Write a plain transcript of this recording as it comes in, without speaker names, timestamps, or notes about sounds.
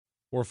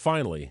We're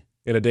finally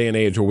in a day and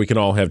age where we can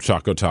all have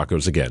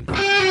choco-tacos again.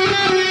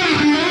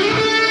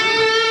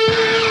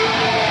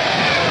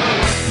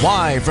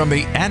 Live from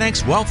the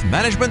Annex Wealth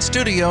Management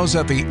Studios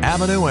at the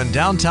Avenue in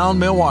downtown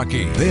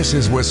Milwaukee, this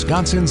is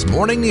Wisconsin's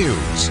Morning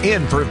News.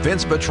 In for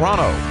Vince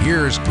Vitrano,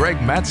 here's Greg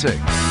Matzek.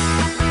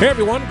 Hey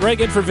everyone, Greg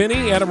in for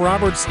Vinny. Adam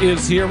Roberts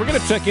is here. We're going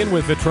to check in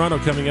with Vitrano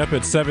coming up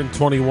at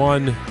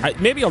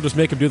 7:21. Maybe I'll just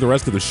make him do the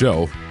rest of the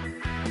show.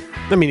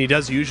 I mean, he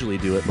does usually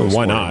do it. Well,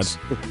 why not?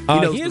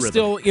 He is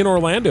still in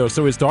Orlando,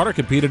 so his daughter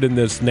competed in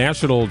this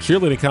national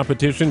cheerleading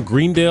competition.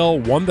 Greendale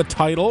won the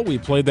title. We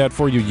played that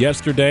for you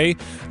yesterday.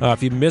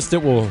 If you missed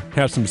it, we'll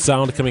have some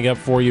sound coming up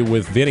for you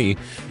with Vinny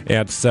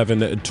at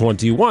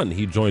 7:21.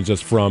 He joins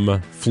us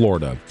from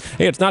Florida.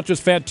 Hey, it's not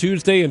just Fat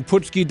Tuesday and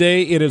Paczki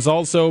Day. It is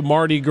also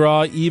Mardi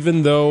Gras,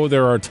 even though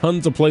there are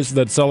tons of places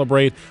that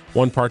celebrate.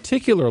 One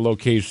particular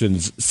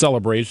location's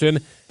celebration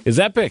is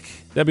epic.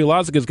 Debbie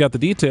Lozica's got the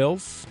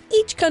details.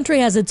 Each country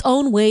has its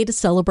own way to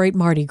celebrate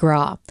Mardi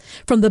Gras.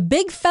 From the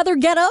big feather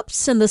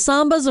get-ups and the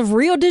sambas of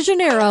Rio de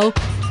Janeiro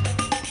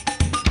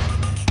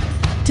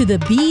to the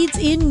beads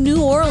in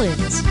New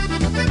Orleans.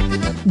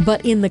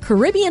 But in the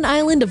Caribbean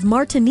island of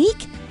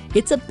Martinique,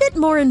 it's a bit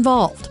more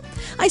involved.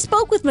 I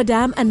spoke with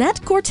Madame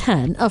Annette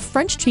Courtin, a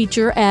French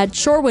teacher at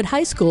Shorewood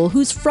High School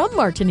who's from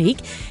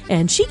Martinique,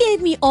 and she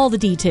gave me all the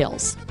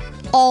details.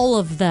 All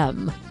of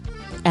them.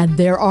 And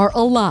there are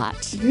a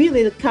lot.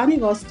 Really, the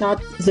carnival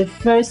starts the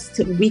first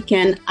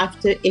weekend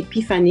after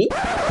Epiphany.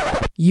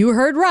 You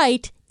heard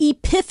right,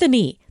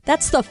 Epiphany.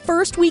 That's the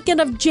first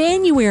weekend of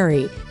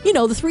January. You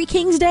know, the Three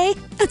Kings Day?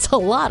 That's a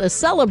lot of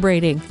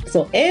celebrating.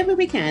 So every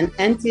weekend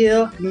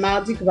until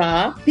Mardi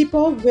Gras,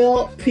 people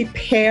will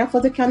prepare for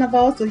the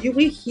carnival. So you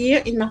will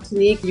hear in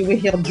Martinique, you will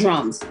hear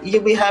drums. You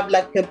will have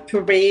like a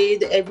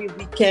parade every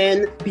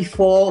weekend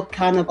before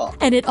carnival.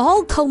 And it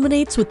all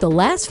culminates with the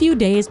last few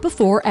days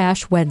before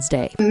Ash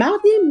Wednesday.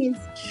 Mardi means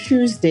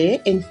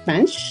Tuesday in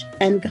French,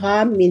 and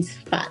Gras means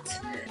fat.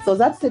 So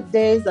that's the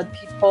days that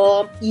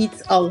people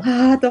eat a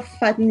lot of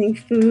fattening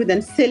food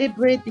and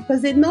celebrate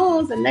because they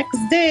know the next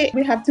day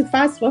we have to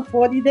fast for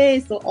 40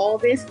 days. So all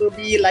this will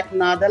be like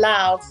not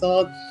allowed.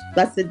 So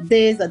that's the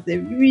days that they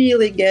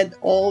really get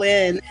all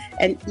in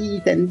and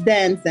eat and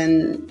dance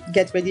and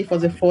get ready for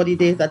the 40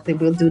 days that they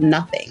will do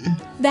nothing.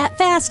 That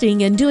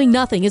fasting and doing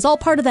nothing is all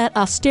part of that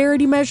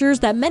austerity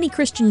measures that many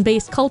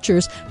Christian-based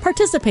cultures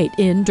participate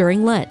in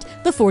during Lent,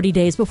 the 40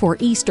 days before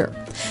Easter.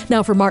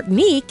 Now for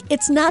Martinique,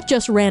 it's not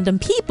just random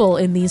people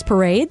in these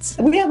parades.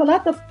 We have a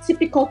lot of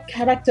typical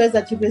characters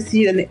that you will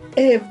see in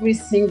every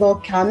single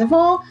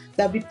carnival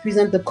that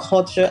represent the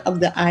culture of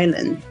the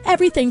island.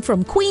 Everything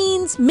from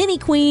queens, mini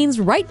queens,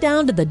 right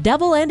down to the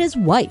devil and his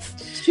wife.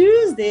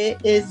 Tuesday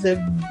is the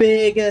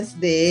biggest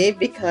day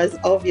because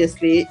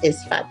obviously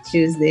it's Fat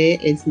Tuesday,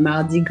 it's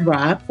Mardi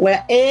Gras,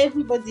 where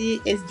everybody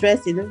is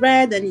dressed in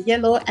red and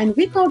yellow, and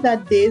we call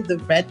that day the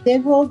Red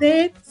Devil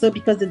Day. So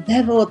because the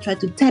devil will try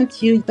to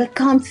tempt you, but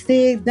can't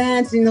stay,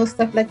 dance,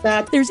 stuff like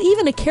that. There's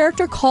even a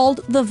character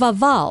called the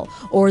Vaval,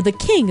 or the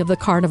king of the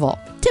carnival.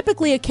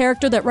 Typically a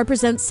character that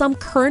represents some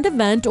current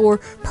event or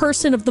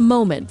person of the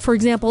moment. For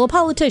example, a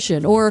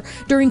politician, or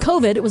during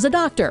COVID, it was a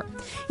doctor.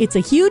 It's a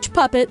huge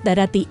puppet that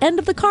at the end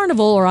of the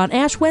carnival or on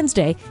Ash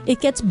Wednesday, it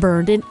gets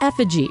burned in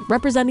effigy,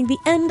 representing the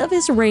end of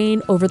his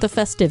reign over the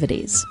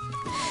festivities.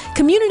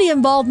 Community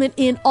involvement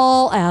in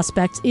all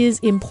aspects is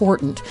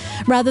important,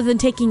 rather than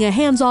taking a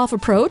hands-off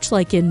approach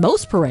like in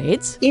most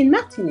parades. In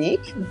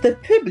Martinique, the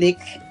public,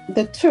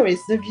 the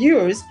tourists, the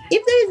viewers,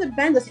 if there is a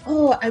band that says,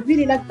 oh, I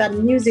really like that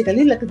music, I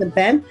really like the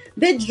band,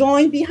 they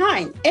join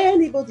behind.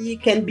 Anybody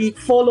can be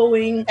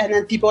following, and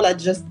then people are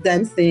just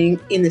dancing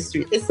in the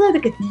street. It's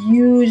like a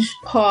huge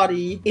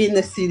party in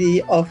the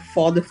city of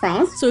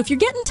Fort-de-France. So if you're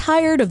getting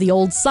tired of the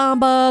old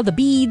samba, the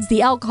beads,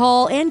 the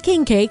alcohol, and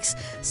king cakes,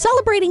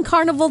 celebrating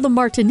Carnival the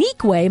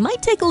Martinique way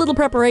might take a little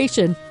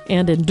preparation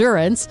and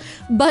endurance,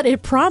 but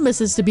it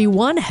promises to be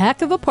one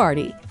heck of a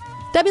party.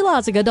 Debbie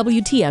Lozica,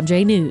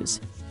 WTMJ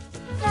News.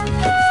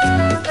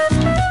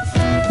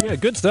 Yeah,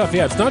 good stuff.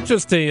 Yeah, it's not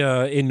just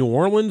a New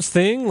Orleans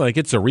thing, like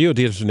it's a Rio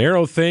de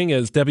Janeiro thing,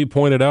 as Debbie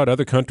pointed out.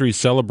 Other countries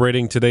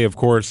celebrating today, of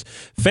course.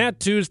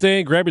 Fat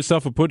Tuesday, grab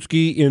yourself a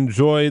Paczki,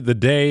 enjoy the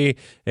day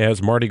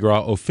as Mardi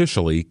Gras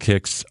officially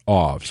kicks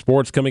off.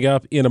 Sports coming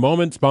up in a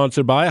moment,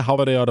 sponsored by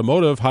Holiday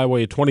Automotive,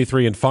 Highway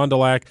 23 in Fond du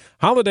Lac.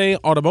 Holiday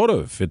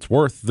Automotive, it's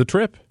worth the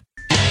trip.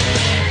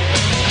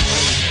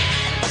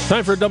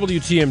 Time for a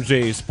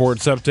WTMJ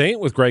Sports Update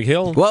with Greg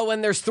Hill. Well,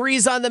 when there's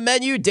threes on the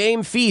menu,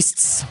 Dame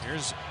feasts.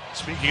 Here's,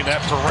 speaking of that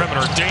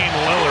perimeter, Dame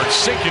Lillard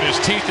sinking his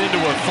teeth into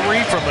a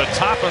three from the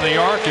top of the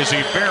arc as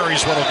he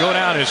buries what will go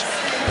down as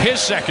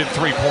his second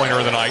three-pointer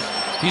of the night.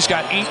 He's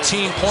got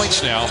 18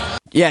 points now.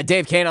 Yeah,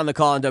 Dave Kane on the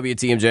call on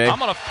WTMJ. I'm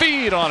going to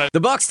feed on it. The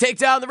Bucks take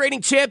down the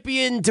reigning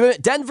champion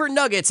Denver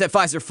Nuggets at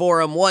Pfizer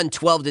Forum,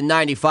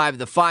 112-95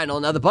 the final.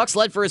 Now, the Bucks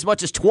led for as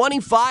much as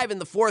 25 in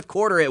the fourth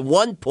quarter at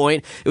one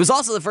point. It was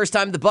also the first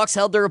time the Bucks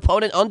held their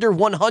opponent under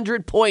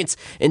 100 points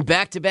in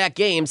back-to-back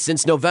games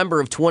since November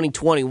of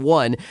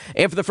 2021.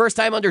 And for the first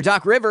time under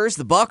Doc Rivers,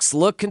 the Bucks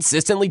look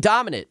consistently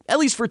dominant, at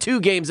least for 2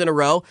 games in a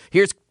row.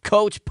 Here's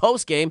Coach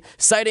post-game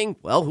citing,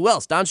 well, who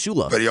else? Don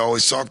Shula. But he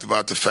always talked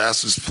about the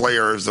fastest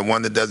player is the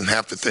one that doesn't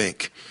have to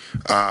think.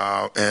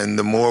 And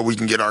the more we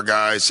can get our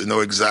guys to know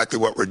exactly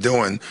what we're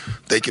doing,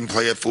 they can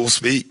play at full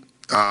speed.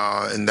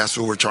 And that's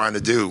what we're trying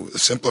to do,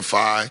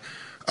 simplify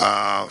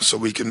so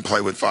we can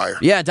play with fire.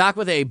 Yeah, Doc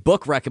with a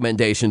book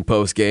recommendation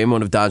post-game,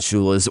 one of Don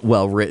Shula's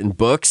well-written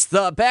books.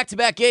 The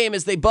back-to-back game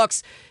is the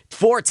Bucks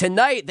for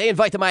tonight. They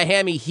invite the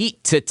Miami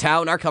Heat to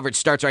town. Our coverage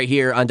starts right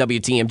here on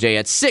WTMJ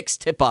at 6.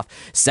 Tip-off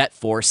set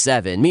for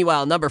 7.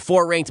 Meanwhile, number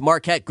 4 ranked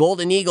Marquette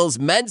Golden Eagles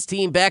men's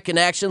team back in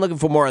action. Looking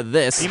for more of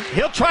this.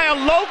 He'll try a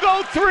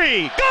logo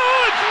 3. Good!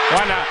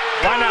 Why not?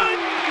 Why not?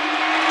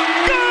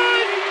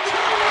 Good!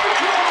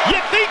 You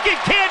think it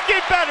can't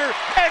get better,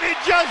 and it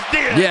just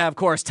did. Yeah, of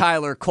course,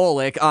 Tyler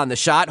Kolek on the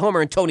shot.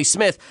 Homer and Tony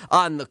Smith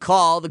on the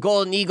call. The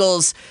Golden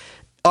Eagles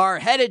are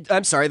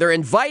they're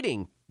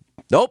inviting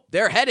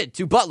they're headed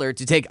to Butler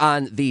to take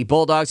on the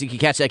Bulldogs. You can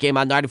catch that game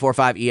on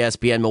 94.5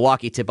 ESPN.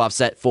 Milwaukee tip-off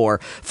set for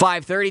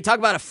 5:30. Talk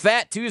about a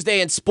fat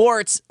Tuesday in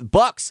sports.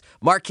 Bucks,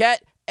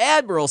 Marquette,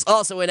 Admirals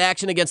also in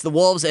action against the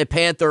Wolves at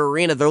Panther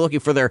Arena. They're looking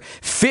for their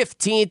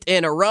 15th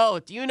in a row.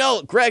 Do you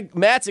know, Greg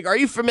Matzek, are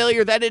you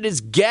familiar that it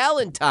is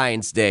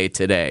Galentine's Day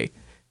today?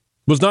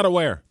 Was not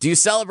aware. Do you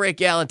celebrate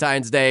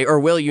Galentine's Day, or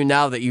will you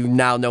now that you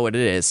now know what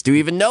it is? Do you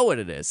even know what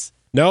it is?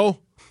 No.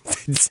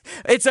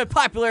 It's a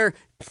popular,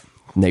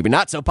 maybe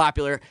not so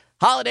popular,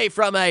 holiday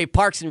from a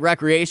Parks and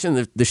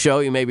Recreation, the show.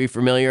 You may be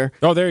familiar.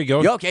 Oh, there you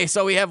go. Okay,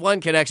 so we have one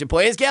connection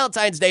point. It's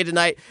Galentine's Day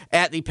tonight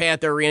at the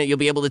Panther Arena. You'll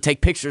be able to take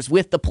pictures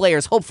with the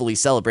players, hopefully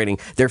celebrating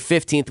their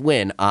 15th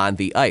win on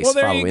the ice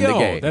following the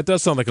game. That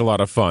does sound like a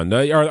lot of fun.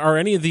 Are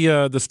any of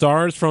the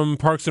stars from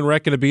Parks and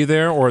Rec going to be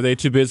there, or are they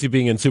too busy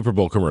being in Super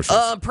Bowl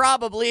commercials?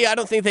 Probably. I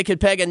don't think they could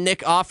peg a Nick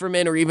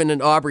Offerman or even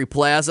an Aubrey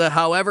Plaza.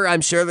 However,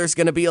 I'm sure there's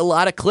going to be a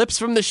lot of clips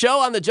from the show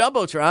on the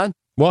Jumbotron.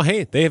 Well,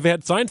 hey, they have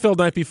had Seinfeld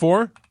night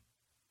before.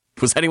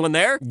 Was anyone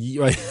there?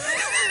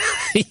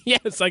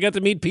 Yes, I got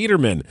to meet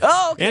Peterman.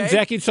 Oh, okay. And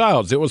Jackie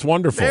Childs. It was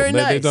wonderful. Very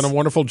nice. They've done a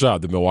wonderful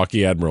job, the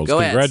Milwaukee Admirals.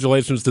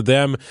 Congratulations to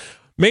them.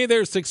 May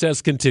their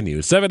success continue.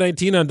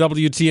 7:19 on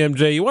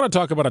WTMJ. You want to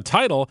talk about a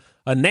title,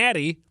 a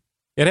natty.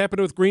 It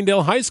happened with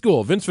Greendale High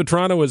School. Vince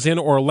Vitrano is in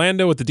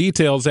Orlando with the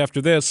details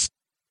after this.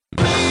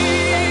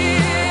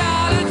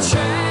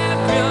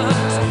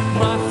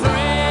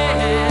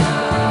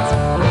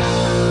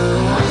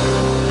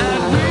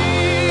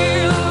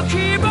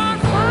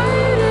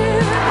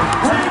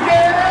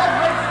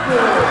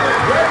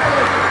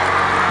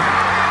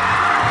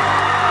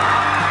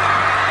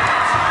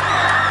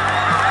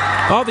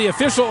 Oh, the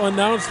official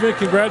announcement.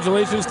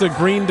 Congratulations to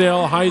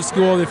Greendale High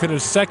School. They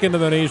finished second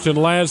in the nation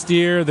last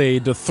year. They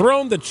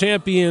dethroned the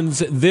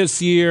champions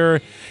this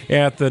year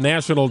at the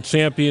national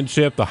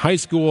championship, the high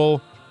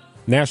school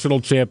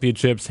national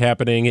championships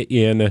happening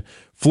in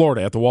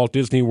Florida at the Walt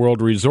Disney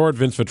World Resort.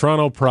 Vince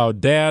Vitrano, proud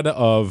dad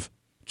of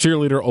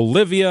cheerleader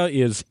Olivia,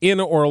 is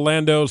in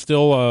Orlando,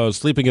 still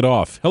sleeping it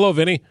off. Hello,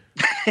 Vinny.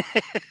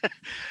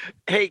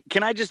 Hey,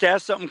 can I just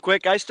ask something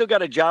quick? I still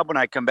got a job when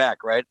I come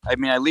back, right? I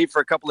mean, I leave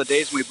for a couple of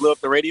days and we blew up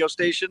the radio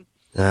station.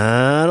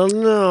 I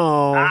don't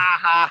know.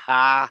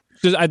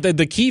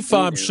 The key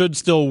fob should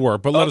still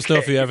work, but let us know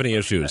if you have any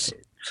issues.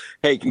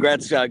 Hey,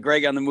 congrats,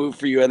 Greg, on the move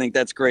for you. I think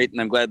that's great,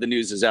 and I'm glad the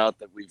news is out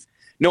that we've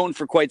known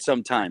for quite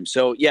some time.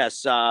 So,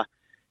 yes,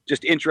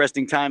 just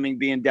interesting timing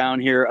being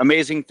down here.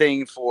 Amazing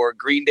thing for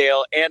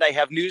Greendale, and I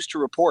have news to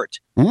report.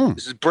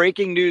 This is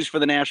breaking news for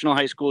the National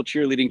High School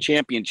Cheerleading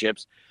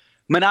Championships.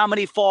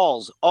 Menominee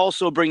Falls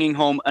also bringing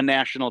home a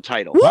national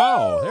title.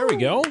 Wow, there we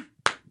go.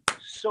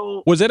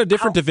 So, was that a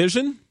different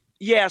division?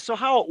 Yeah, so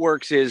how it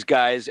works is,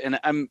 guys, and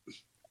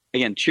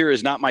again, cheer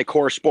is not my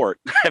core sport.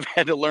 I've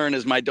had to learn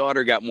as my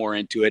daughter got more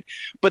into it.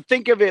 But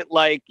think of it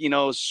like,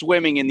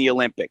 swimming in the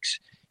Olympics.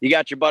 You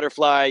got your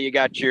butterfly, you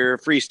got your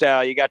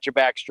freestyle, you got your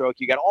backstroke,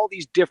 you got all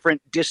these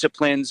different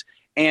disciplines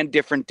and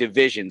different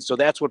divisions. So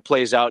that's what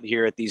plays out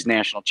here at these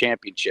national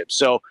championships.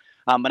 So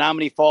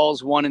Menominee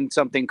Falls won in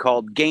something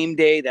called Game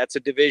Day. That's a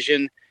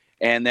division.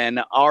 And then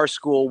our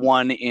school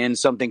won in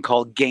something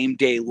called Game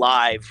Day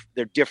Live.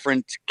 They're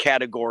different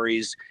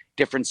categories,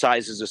 different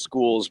sizes of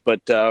schools,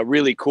 but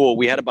really cool.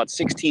 We had about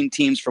 16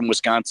 teams from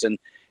Wisconsin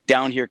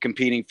down here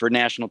competing for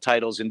national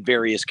titles in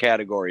various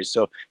categories.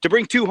 So to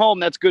bring 2 home,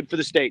 that's good for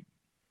the state.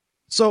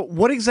 So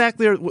what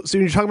exactly so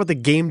you're talking about the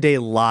Game Day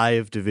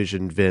Live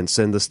division, Vince,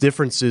 and the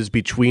differences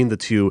between the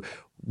two.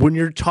 When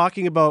you're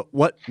talking about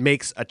what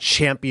makes a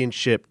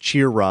championship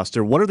cheer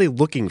roster, what are they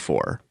looking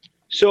for?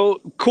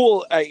 So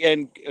cool.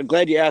 And I'm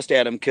glad you asked,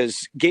 Adam,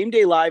 because Game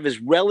Day Live is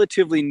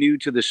relatively new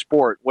to the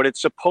sport. What it's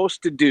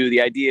supposed to do,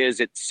 the idea is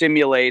it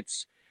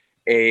simulates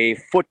a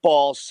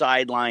football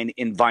sideline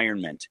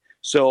environment.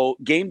 So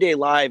Game Day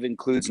Live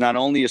includes not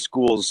only a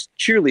school's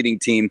cheerleading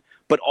team,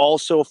 but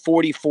also a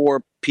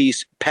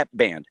 44-piece pep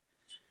band.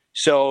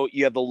 So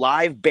you have the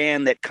live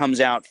band that comes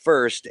out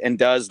first and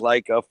does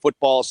like a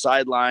football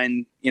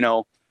sideline,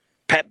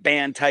 pep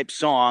band type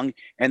song.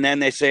 And then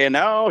they say,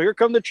 now here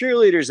come the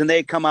cheerleaders. And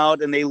they come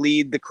out and they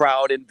lead the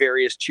crowd in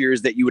various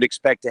cheers that you would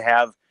expect to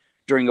have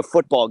during a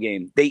football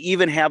game. They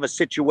even have a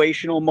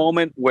situational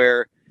moment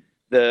where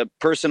the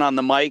person on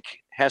the mic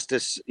has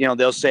to,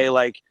 they'll say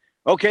like,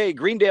 okay,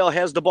 Greendale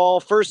has the ball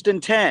 1st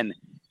and 10.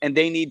 And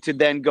they need to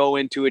then go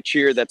into a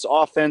cheer that's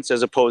offense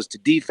as opposed to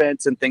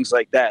defense and things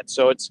like that.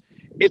 So it's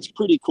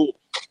pretty cool.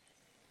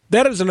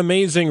 That is an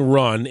amazing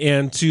run.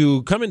 And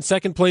to come in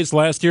second place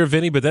last year,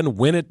 Vinny, but then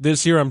win it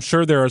this year, I'm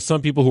sure there are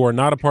some people who are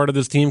not a part of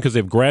this team because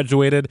they've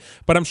graduated.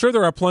 But I'm sure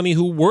there are plenty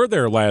who were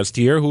there last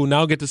year who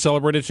now get to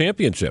celebrate a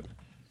championship.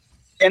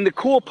 And the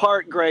cool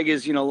part, Greg,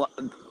 is,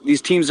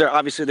 these teams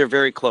they're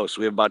very close.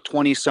 We have about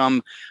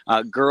 20-some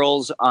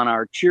girls on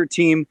our cheer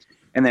team,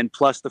 and then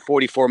plus the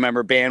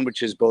 44-member band,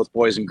 which is both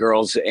boys and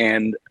girls.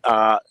 And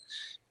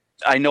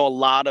I know a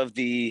lot of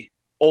the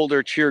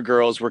older cheer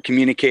girls were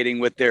communicating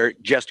with their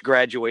just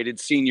graduated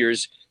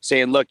seniors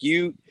saying, look,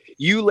 you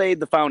laid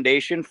the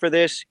foundation for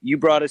this. You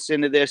brought us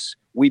into this.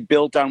 We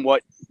built on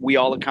what we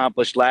all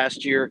accomplished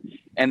last year,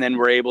 and then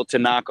we're able to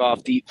knock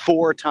off the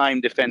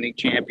 4-time defending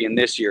champion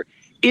this year.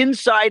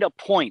 Inside a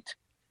point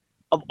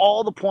of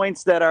all the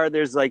points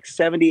there's like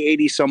 70,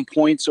 80 some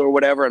points or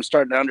whatever. I'm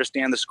starting to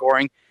understand the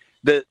scoring.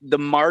 The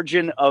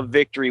margin of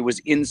victory was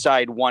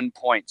inside 1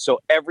 point. So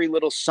every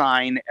little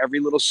sign,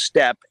 every little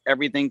step,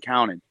 everything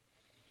counted.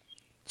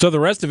 So the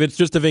rest of it's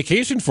just a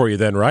vacation for you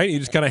then, right? You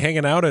just kind of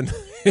hanging out and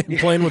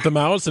playing with the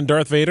mouse and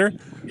Darth Vader?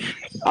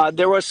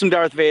 There was some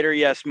Darth Vader,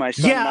 yes. My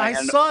son and I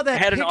saw that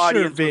had an picture,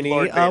 audience Vinny.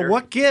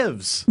 What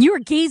gives? You were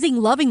gazing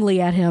lovingly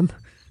at him.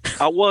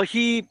 Well,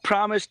 he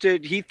promised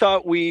it. He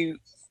thought we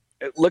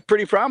looked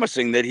pretty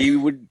promising, that he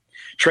would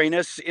train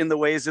us in the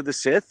ways of the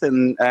Sith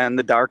and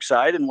the dark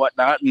side and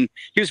whatnot. And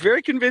he was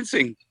very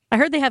convincing. I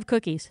heard they have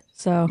cookies,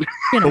 so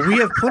But we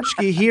have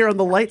Paczki here on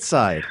the light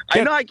side.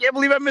 I know. I can't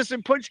believe I'm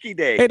missing Paczki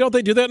Day. Hey, don't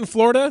they do that in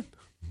Florida?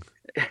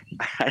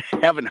 I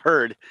haven't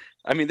heard.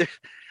 I mean,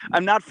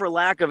 I'm not for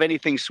lack of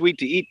anything sweet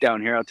to eat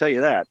down here, I'll tell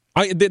you that.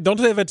 Don't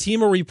they have a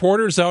team of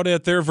reporters out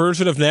at their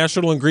version of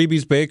National and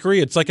Greeby's Bakery?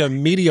 It's like a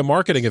media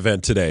marketing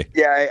event today.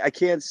 Yeah, I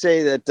can't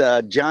say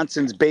that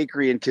Johnson's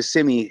Bakery in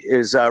Kissimmee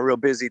is real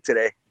busy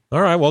today.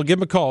 All right, well, give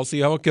him a call,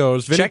 see how it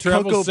goes. Vinny,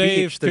 travel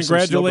safe.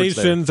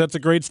 Congratulations. That's a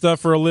great stuff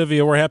for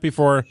Olivia. We're happy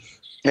for her.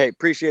 Hey,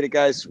 appreciate it,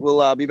 guys.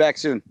 We'll be back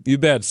soon. You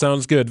bet.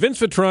 Sounds good. Vince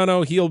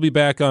Vitrano, he'll be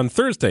back on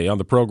Thursday on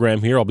the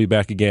program here. I'll be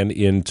back again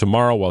in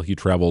tomorrow while he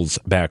travels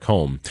back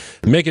home.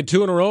 Make it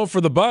 2 in a row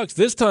for the Bucks,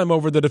 this time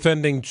over the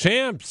defending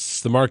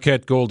champs, the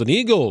Marquette Golden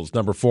Eagles,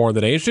 number 4 in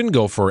the nation,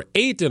 go for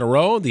 8 in a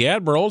row. The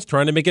Admirals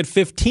trying to make it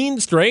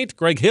 15 straight.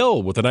 Greg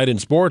Hill with the Night in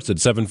Sports at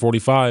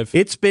 7:45.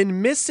 It's been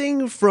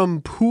missing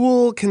from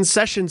pool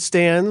concession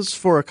stands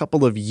for a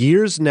couple of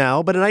years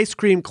now, but an ice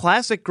cream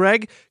classic,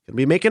 Greg, can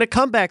be making a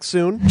comeback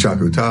soon.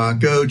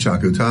 Choco-taco,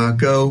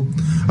 choco-taco,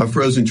 a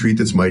frozen treat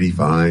that's mighty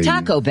fine.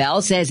 Taco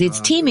Bell says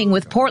it's teaming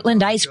with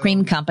Portland ice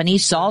cream company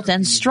Salt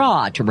and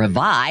Straw to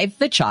revive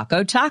the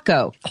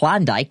choco-taco.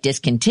 Klondike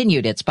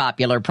discontinued its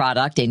popular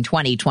product in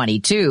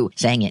 2022,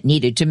 saying it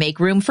needed to make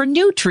room for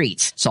new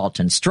treats. Salt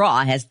and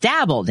Straw has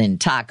dabbled in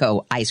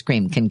taco ice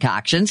cream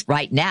concoctions.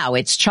 Right now,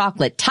 it's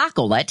chocolate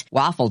tacolet,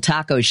 waffle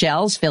taco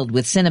shells filled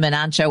with cinnamon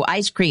ancho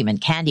ice cream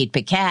and candied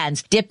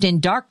pecans dipped in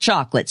dark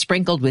chocolate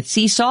sprinkled with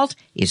sea salt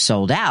is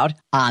sold out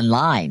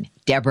online.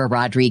 Deborah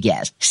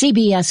Rodriguez,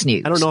 CBS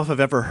News. I don't know if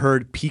I've ever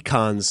heard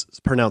pecans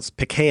pronounced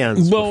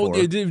pecans before.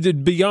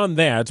 Beyond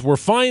that, we're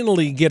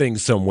finally getting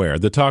somewhere.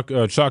 The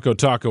Choco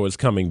Taco is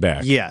coming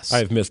back. Yes.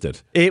 I've missed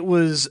it. It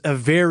was a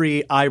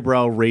very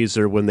eyebrow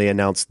raiser when they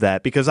announced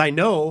that, because I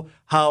know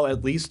how,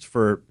 at least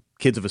for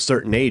kids of a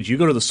certain age, you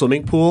go to the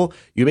swimming pool,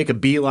 you make a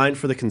beeline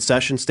for the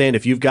concession stand.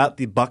 If you've got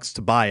the bucks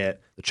to buy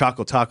it, the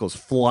Choco Taco's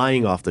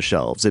flying off the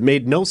shelves. It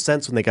made no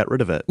sense when they got rid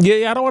of it.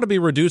 Yeah, I don't want to be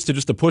reduced to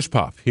just a push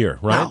pop here,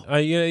 right?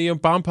 No.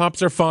 Bomb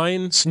pops are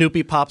fine.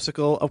 Snoopy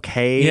popsicle,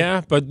 okay.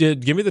 Yeah, but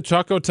give me the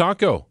Choco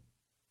Taco.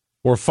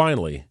 We're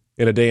finally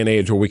in a day and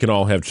age where we can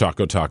all have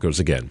Choco Tacos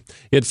again.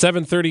 It's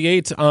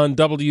 7:38 on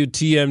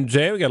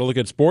WTMJ. We got to look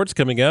at sports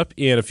coming up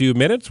in a few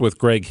minutes with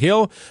Greg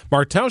Hill.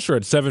 Mark Tauscher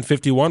at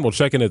 7:51. We'll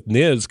check in at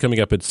Niz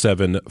coming up at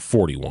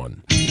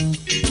 7:41.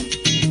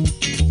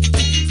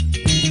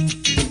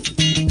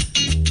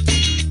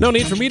 No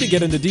need for me to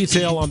get into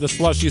detail on the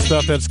slushy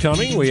stuff that's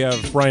coming. We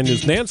have Brian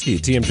Niznansky,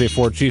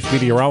 TMJ4 Chief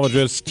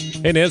Meteorologist.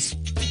 Hey, Niz.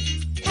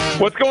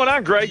 What's going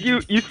on, Greg?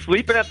 You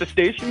sleeping at the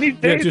station these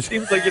days? It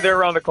seems like you're there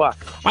around the clock.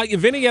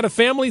 Vinny had a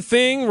family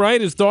thing, right?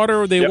 His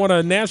daughter, they won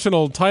a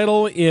national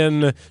title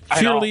in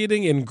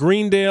cheerleading in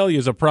Greendale. He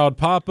was a proud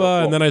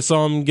papa, and then I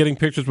saw him getting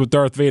pictures with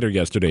Darth Vader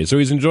yesterday, so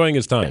he's enjoying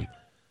his time.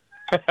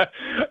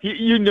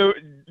 You know,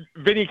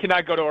 Vinny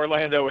cannot go to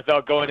Orlando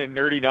without going and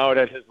nerding out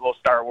at his little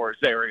Star Wars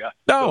area.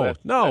 No.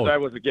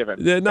 That was a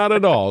given. Not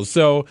at all.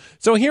 So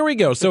here we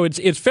go. So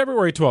it's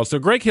February 12th. So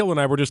Greg Hill and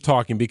I were just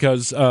talking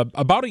because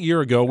about a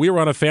year ago, we were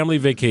on a family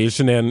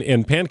vacation,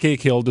 and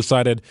Pancake Hill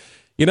decided,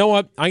 you know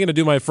what? I'm going to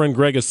do my friend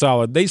Greg a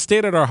solid. They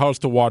stayed at our house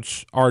to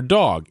watch our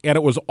dog, and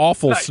it was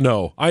awful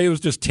snow. It was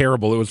just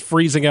terrible. It was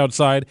freezing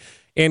outside.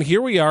 And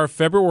here we are,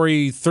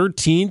 February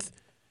 13th.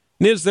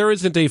 Niz, there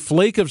isn't a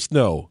flake of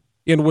snow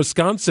in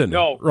Wisconsin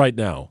right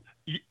now.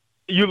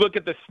 You look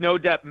at the snow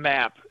depth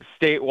map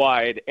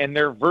statewide, and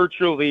they're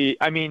virtually,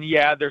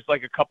 there's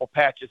like a couple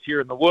patches here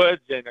in the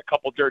woods and a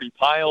couple dirty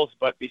piles,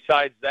 but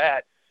besides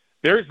that,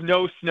 there's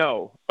no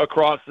snow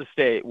across the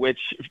state, which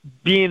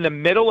being the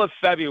middle of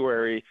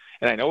February,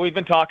 and I know we've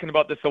been talking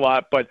about this a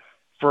lot, but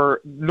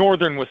for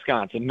northern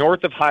Wisconsin,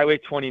 north of Highway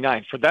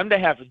 29, for them to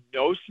have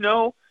no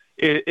snow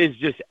is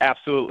just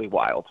absolutely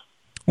wild.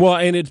 Well,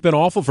 and it's been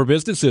awful for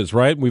businesses,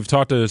 right? We've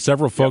talked to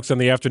several folks on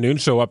the afternoon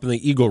show up in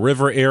the Eagle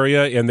River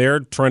area, and they're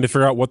trying to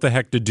figure out what the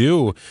heck to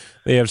do.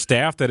 They have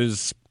staff that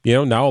is,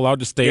 now allowed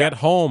to stay at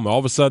home. All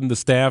of a sudden, the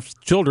staff's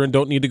children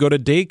don't need to go to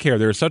daycare.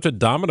 There's such a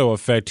domino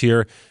effect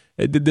here.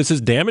 This is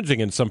damaging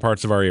in some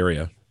parts of our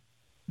area.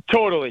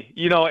 Totally.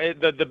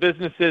 The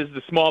businesses,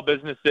 the small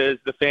businesses,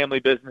 the family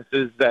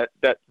businesses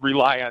that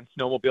rely on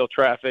snowmobile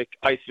traffic,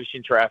 ice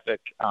fishing traffic,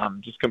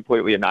 just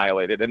completely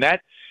annihilated. And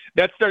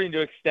that's starting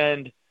to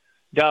extend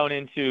down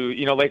into,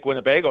 Lake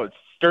Winnebago. It's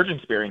sturgeon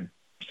spearing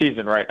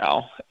season right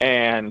now.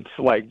 And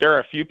there are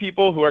a few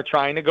people who are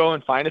trying to go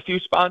and find a few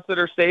spots that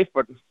are safe,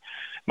 but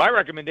my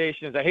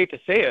recommendation is, I hate to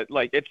say it,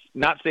 it's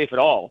not safe at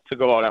all to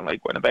go out on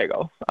Lake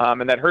Winnebago.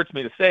 And that hurts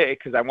me to say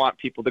because I want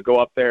people to go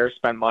up there,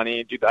 spend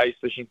money, do the ice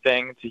fishing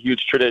thing. It's a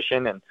huge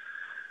tradition. And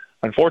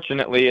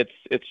unfortunately,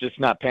 it's just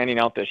not panning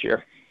out this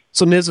year.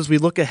 So, Niz, as we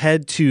look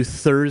ahead to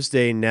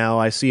Thursday now,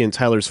 I see in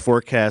Tyler's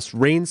forecast,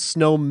 rain,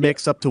 snow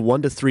mix up to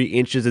 1 to 3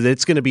 inches. And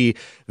it's going to be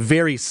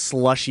very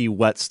slushy,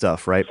 wet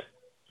stuff, right?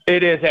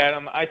 It is,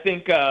 Adam. I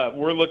think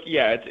we're looking,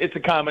 it's a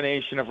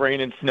combination of rain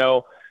and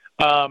snow.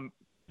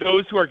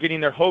 Those who are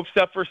getting their hopes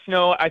up for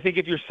snow, I think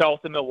if you're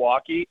south of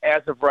Milwaukee,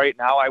 as of right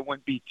now, I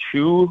wouldn't be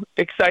too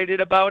excited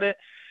about it.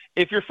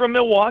 If you're from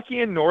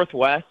Milwaukee and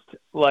Northwest,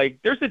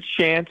 there's a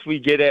chance we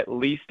get at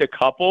least a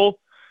couple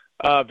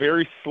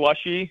very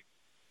slushy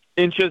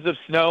inches of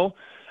snow.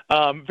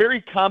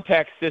 Very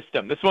compact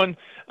system. This one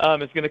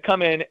is going to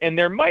come in, and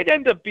there might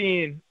end up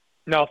being,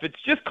 now if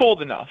it's just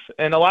cold enough,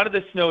 and a lot of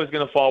this snow is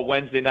going to fall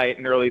Wednesday night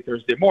and early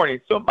Thursday morning,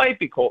 so it might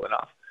be cold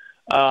enough.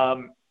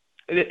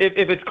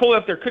 If it's cold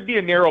enough, there could be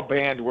a narrow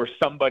band where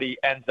somebody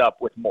ends up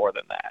with more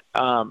than that.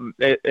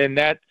 And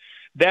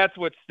that's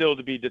what's still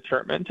to be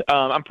determined.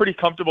 I'm pretty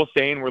comfortable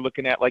saying we're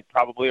looking at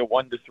probably a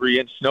 1 to 3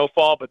 inch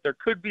snowfall, but there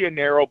could be a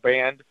narrow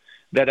band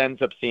that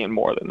ends up seeing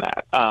more than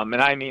that. And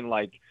I mean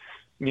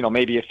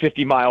maybe a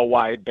 50-mile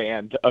wide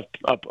band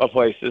of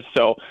places.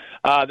 So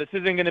this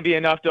isn't going to be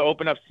enough to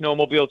open up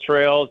snowmobile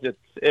trails.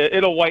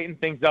 It'll whiten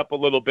things up a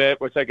little bit,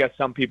 which I guess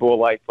some people will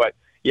like, but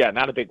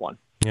not a big one.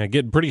 Yeah,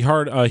 getting pretty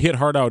hard, hit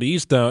hard out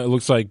east. It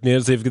looks like,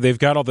 Niz, they've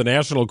got all the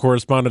national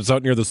correspondents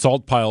out near the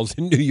salt piles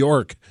in New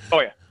York.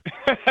 Oh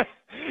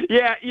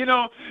yeah,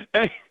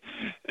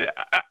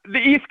 the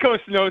East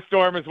Coast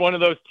snowstorm is one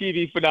of those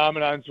TV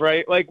phenomenons,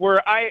 right?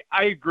 Where I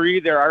agree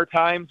there are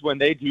times when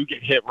they do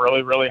get hit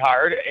really, really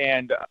hard,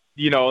 and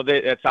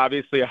it's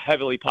obviously a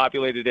heavily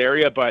populated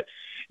area, but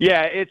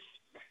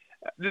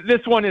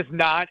this one is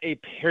not a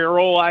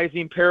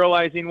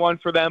paralyzing one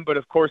for them, but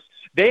of course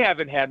they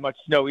haven't had much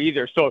snow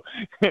either. So,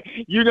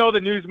 the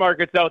news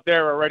markets out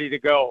there are ready to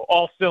go,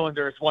 all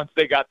cylinders once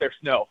they got their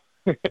snow.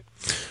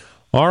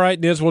 All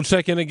right, Niz, we'll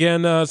check in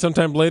again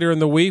sometime later in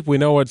the week. We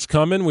know what's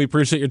coming. We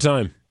appreciate your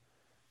time.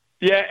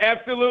 Yeah,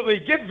 absolutely.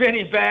 Get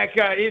Vinny back.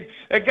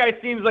 That guy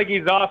seems like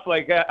he's off,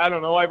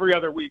 every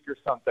other week or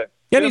something.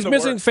 Yeah, he's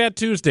missing Fat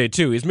Tuesday,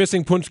 too. He's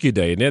missing Paczki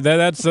Day.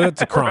 That's a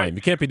crime. Right.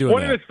 You can't be doing that.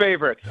 One of his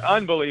favorites.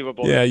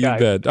 Unbelievable. Yeah, you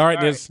bet. All right,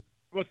 Niz.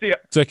 We'll see you.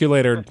 Check you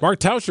later. Mark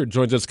Tauscher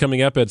joins us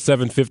coming up at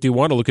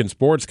 7:51. A look in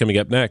sports coming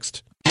up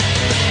next.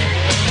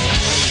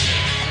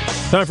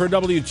 Time for a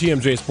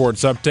WTMJ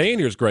Sports Update.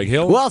 Here's Greg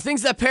Hill. Well,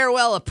 things that pair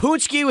well, a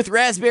Paczki with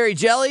raspberry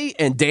jelly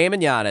and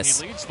Damon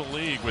Giannis. He leads the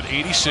league with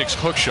 86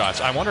 hook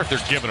shots. I wonder if they're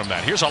giving him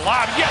that. Here's a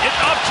lob.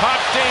 Up top,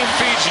 Dame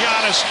feeds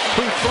Giannis,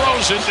 who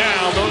throws it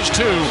down. Those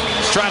two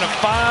trying to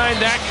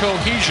find that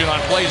cohesion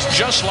on plays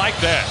just like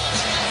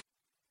that.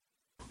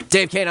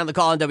 Dave Kane on the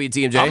call on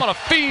WTMJ. I'm going to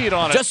feed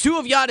on it. Just 2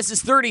 of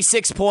Giannis'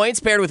 36 points,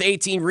 paired with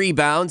 18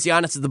 rebounds.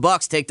 Giannis and the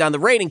Bucks take down the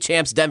reigning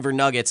champs Denver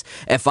Nuggets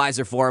at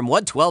Pfizer Forum,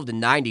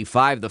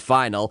 112-95 the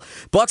final.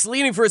 Bucks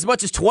leading for as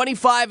much as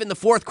 25 in the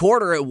fourth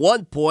quarter at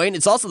one point.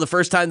 It's also the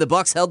first time the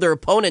Bucks held their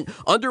opponent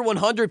under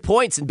 100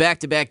 points in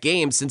back-to-back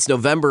games since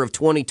November of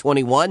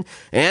 2021.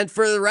 And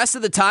for the rest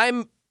of the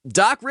time,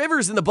 Doc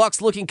Rivers and the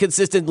Bucks looking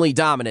consistently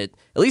dominant,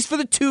 at least for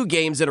the 2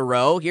 games in a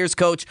row. Here's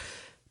Coach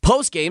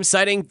post-game,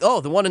 citing,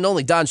 the one and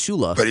only Don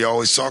Shula. But he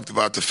always talked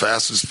about the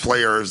fastest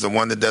player is the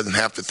one that doesn't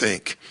have to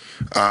think.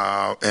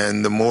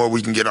 And the more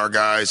we can get our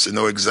guys to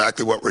know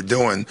exactly what we're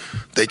doing,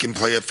 they can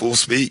play at full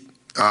speed.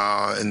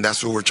 And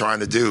that's what we're trying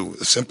to do,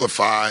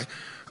 simplify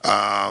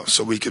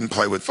so we can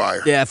play with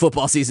fire. Yeah,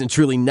 football season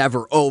truly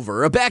never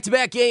over. A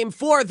back-to-back game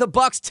for the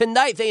Bucs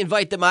tonight. They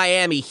invite the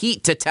Miami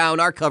Heat to town.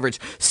 Our coverage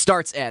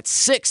starts at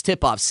 6,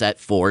 tip-off set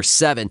for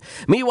 7.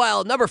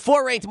 Meanwhile, number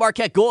 4 ranked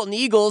Marquette Golden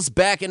Eagles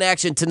back in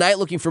action tonight,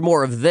 looking for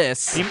more of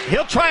this.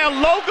 He'll try a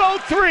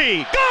logo 3.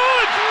 Good!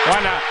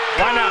 Why not?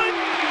 Why not?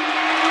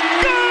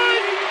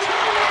 Good!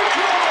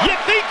 You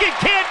think it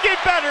can't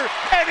get better,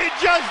 and it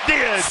just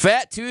did.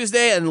 Fat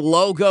Tuesday and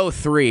Logo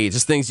 3.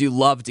 Just things you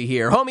love to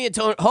hear.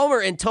 Homer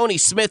and Tony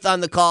Smith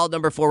on the call,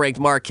 number 4 ranked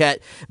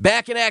Marquette.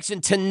 Back in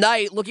action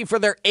tonight, looking for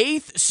their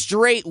 8th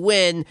straight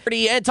win.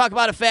 And talk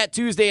about a Fat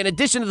Tuesday. In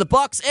addition to the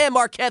Bucs and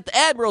Marquette, the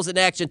Admirals in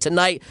action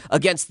tonight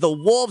against the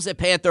Wolves at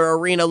Panther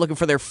Arena, looking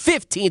for their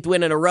 15th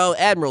win in a row.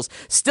 Admirals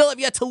still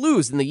have yet to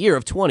lose in the year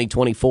of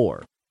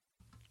 2024.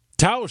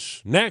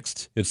 Tausch,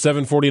 next. It's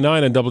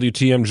 7:49 on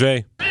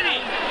WTMJ.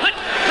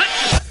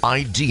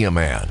 Idea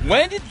Man.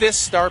 When did this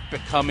start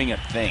becoming a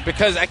thing?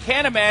 Because I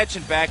can't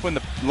imagine back when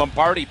the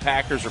Lombardi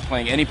Packers were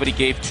playing, anybody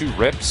gave 2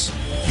 rips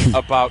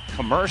about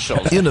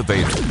commercials.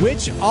 Innovator.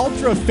 Which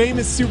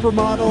ultra-famous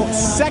supermodel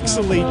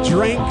sexily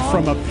drank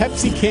from a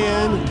Pepsi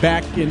can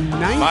back in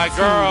 1990? My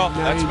girl.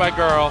 That's my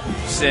girl,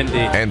 Cindy.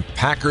 And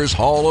Packers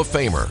Hall of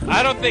Famer.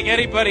 I don't think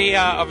anybody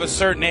of a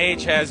certain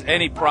age has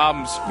any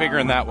problems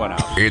figuring that one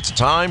out. It's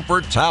time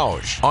for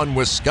Tausch on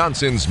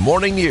Wisconsin's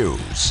Morning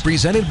News.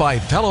 Presented by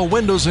Pella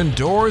Windows and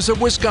Doors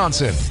of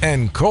Wisconsin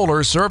and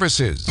Kohler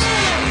Services.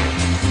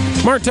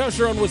 Mark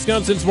Tauscher on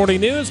Wisconsin's Morning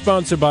News,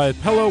 sponsored by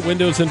Pella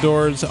Windows and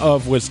Doors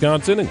of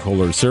Wisconsin and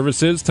Kohler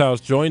Services. Tausch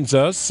joins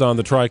us on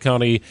the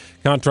Tri-County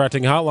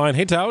Contracting Hotline.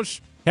 Hey, Tausch.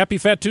 Happy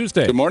Fat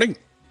Tuesday. Good morning.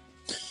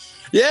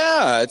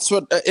 Yeah, it's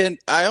what, and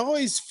I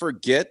always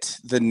forget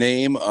the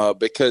name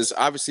because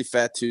obviously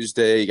Fat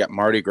Tuesday, you got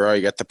Mardi Gras,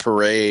 you got the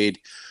parade.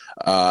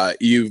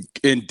 You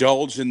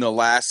indulge in the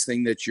last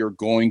thing that you're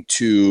going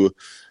to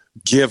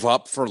give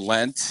up for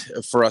Lent.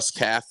 For us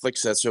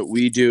Catholics, that's what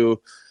we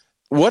do.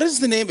 What is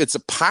the name? It's a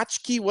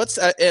Paczki. What's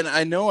that? And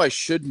I know I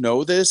should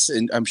know this,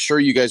 and I'm sure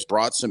you guys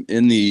brought some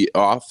in the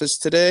office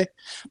today.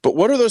 But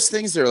what are those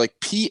things? They're like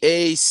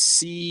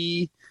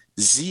Paczziak.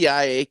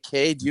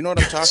 Do you know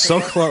what I'm talking so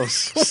about?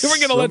 Close. We're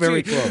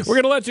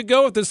gonna let you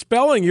go with the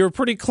spelling. You're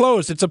pretty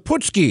close. It's a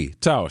Paczki,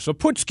 Tausch. A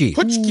Paczki.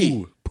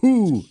 Paczki.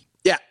 Poo.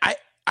 Yeah,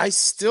 I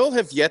still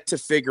have yet to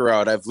figure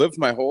out. I've lived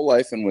my whole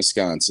life in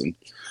Wisconsin.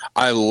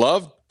 I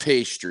love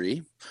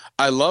pastry.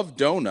 I love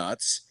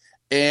donuts.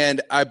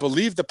 And I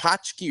believe the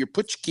Paczki or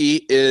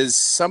Puchki is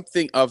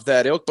something of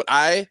that ilk. But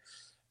I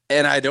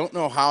don't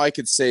know how I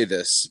could say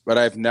this, but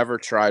I've never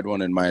tried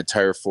one in my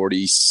entire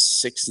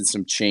 46 and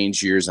some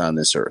change years on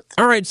this earth.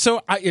 All right.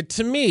 So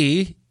to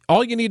me,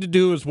 all you need to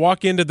do is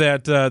walk into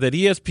that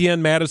ESPN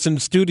Madison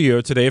studio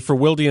today for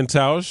Wilde and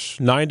Tausch,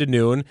 9 to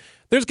noon.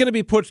 There's going to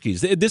be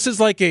Puchkis. This is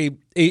like a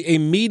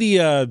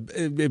media,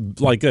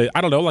 like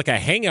a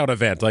hangout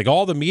event. Like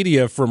all the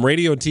media from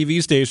radio and TV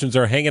stations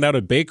are hanging out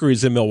at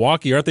bakeries in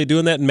Milwaukee. Aren't they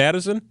doing that in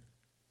Madison?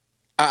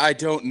 I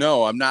don't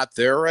know. I'm not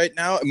there right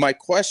now. My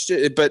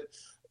question, but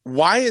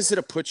why is it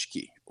a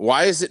Puchki?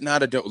 Why is it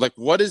not a like?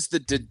 What is the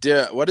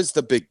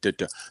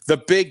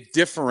big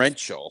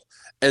differential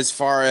as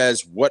far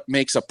as what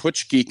makes a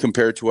Puchki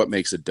compared to what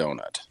makes a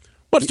donut?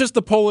 Well, it's just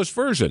the Polish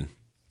version.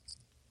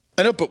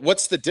 I know, but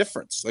what's the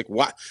difference? Like,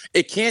 why?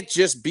 It can't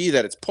just be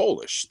that it's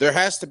Polish. There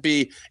has to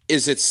be,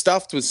 is it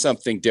stuffed with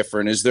something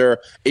different? Is there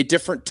a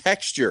different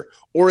texture?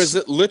 Or is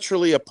it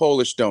literally a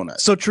Polish donut?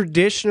 So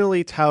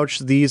traditionally, Tausch,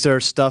 these are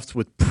stuffed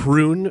with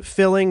prune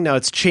filling. Now,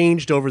 it's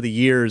changed over the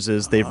years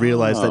as they've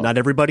realized that not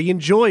everybody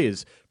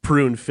enjoys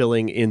prune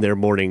filling in their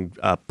morning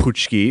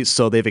puchki.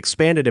 So they've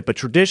expanded it. But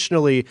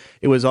traditionally,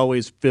 it was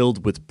always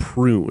filled with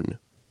prune.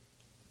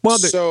 Well,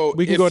 so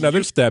we can go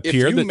another step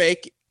here.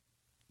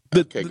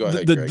 Okay, go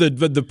ahead,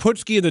 the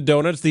Puchki and the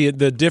donuts, the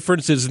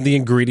difference is in the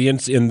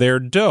ingredients in their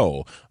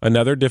dough.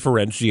 Another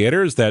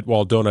differentiator is that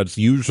while donuts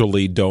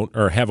usually don't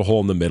or have a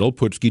hole in the middle,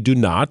 Puchki do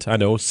not. I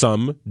know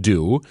some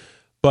do,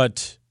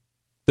 but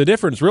the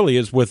difference really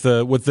is with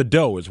the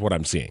dough is what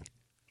I'm seeing.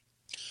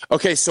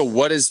 Okay, so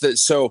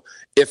so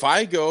if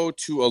I go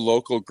to a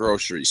local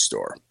grocery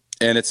store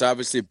and it's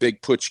obviously a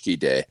big Puchki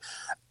day,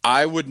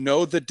 I would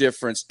know the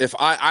difference. If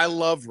I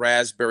love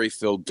raspberry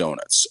filled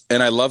donuts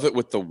and I love it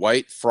with the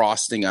white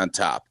frosting on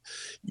top.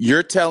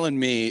 You're telling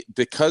me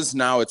because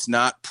now it's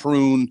not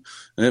prune,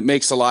 and it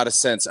makes a lot of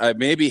sense. I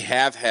maybe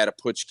have had a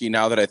Puchki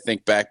now that I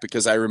think back,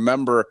 because I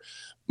remember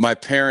my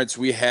parents,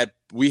 we had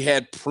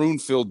prune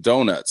filled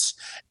donuts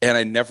and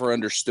I never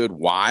understood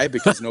why,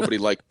 because nobody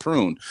liked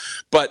prune.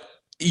 But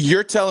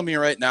you're telling me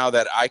right now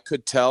that I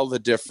could tell the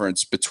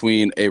difference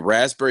between a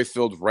raspberry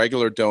filled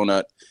regular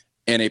donut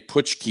and a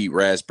Puchki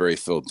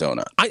raspberry-filled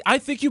donut. I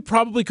think you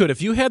probably could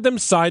if you had them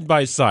side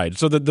by side.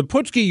 So the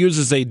Puchki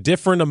uses a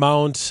different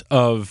amount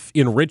of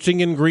enriching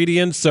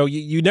ingredients, so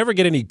you never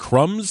get any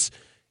crumbs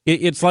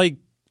it's like,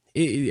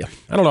 I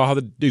don't know how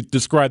to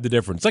describe the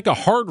difference. It's like a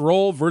hard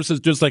roll versus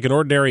just like an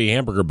ordinary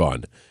hamburger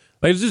bun.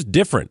 Like, it's just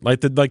different.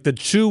 Like the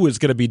chew is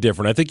going to be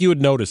different. I think you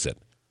would notice it.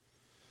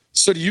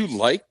 So do you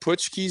like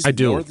Paczkis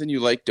more than you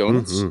like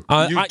donuts?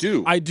 Mm-hmm. You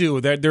do? I do.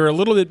 They're a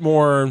little bit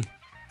more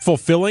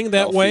fulfilling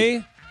that Healthy.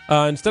 Way.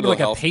 Instead of like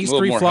a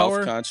pastry more flour.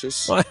 Health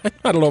conscious. I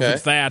don't know if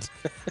it's that.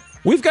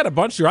 We've got a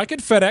bunch here. I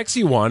could FedEx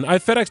you one. I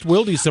FedExed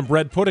Wildy some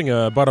bread pudding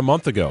about a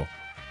month ago.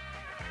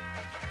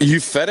 You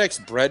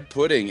FedEx bread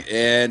pudding,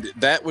 and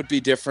that would be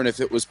different if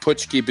it was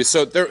Paczki.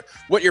 So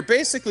what you're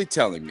basically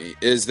telling me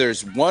is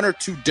there's one or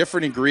two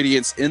different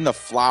ingredients in the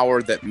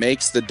flour that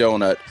makes the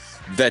donut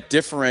that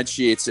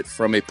differentiates it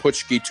from a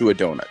Paczki to a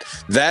donut.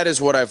 That is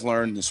what I've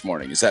learned this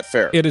morning. Is that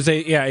fair? It is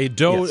a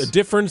dough, a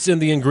difference in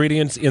the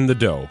ingredients in the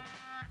dough.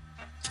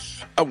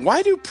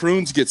 Why do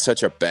prunes get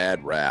such a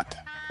bad rap?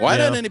 Why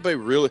doesn't anybody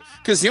really?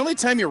 Because the only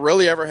time you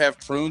really ever have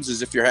prunes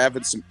is if you're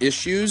having some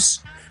issues,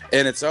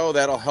 and it's,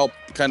 that'll help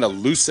kind of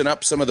loosen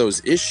up some of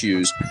those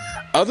issues.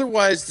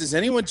 Otherwise, does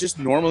anyone just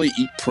normally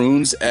eat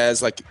prunes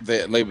as like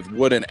with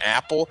wood and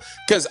apple?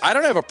 Because I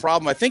don't have a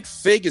problem. I think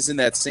fig is in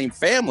that same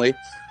family.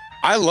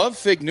 I love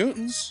fig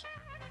Newtons.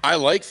 I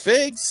like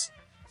figs.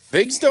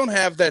 Figs don't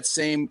have that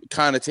same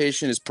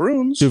connotation as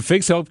prunes. Do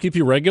figs help keep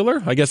you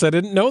regular? I guess I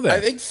didn't know that.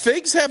 I think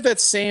figs have that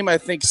same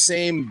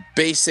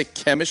basic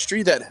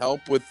chemistry that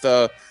help with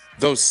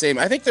those same.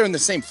 I think they're in the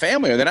same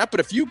family, or they're not. But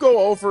if you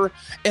go over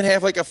and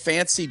have like a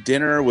fancy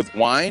dinner with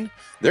wine,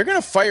 they're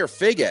going to fire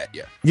fig at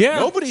you. Yeah.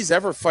 Nobody's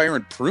ever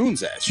firing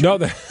prunes at you. No,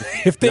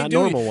 if they Not do,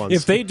 normal ones.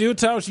 if they do,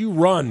 Tausch, you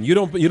run. You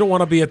don't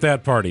want to be at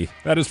that party.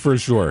 That is for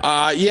sure.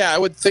 I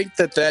would think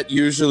that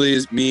usually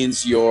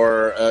means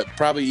you're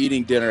probably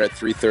eating dinner at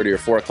 3:30 or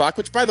 4 o'clock,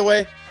 which, by the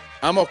way,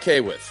 I'm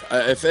okay with.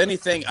 If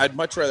anything, I'd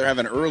much rather have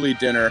an early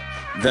dinner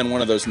than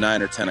one of those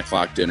 9 or 10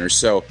 o'clock dinners.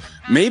 So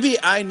maybe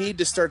I need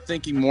to start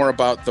thinking more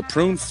about the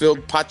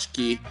prune-filled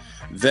Paczki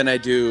than I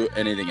do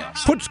anything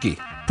else. Paczki.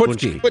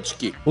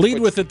 Lead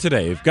with it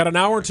today. You've got an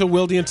hour until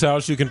Wildy and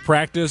Tausch. You can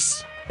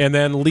practice and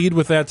then lead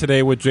with that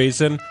today with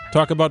Jason.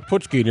 Talk about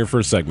Paczki in your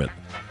first segment.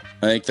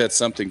 I think that's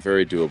something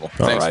very doable.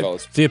 Thanks,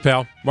 fellas. See you,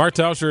 pal. Mark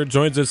Tauscher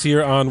joins us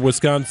here on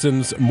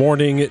Wisconsin's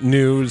Morning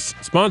News,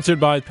 sponsored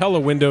by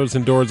Pella Windows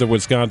and Doors of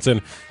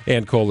Wisconsin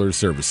and Kohler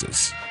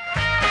Services.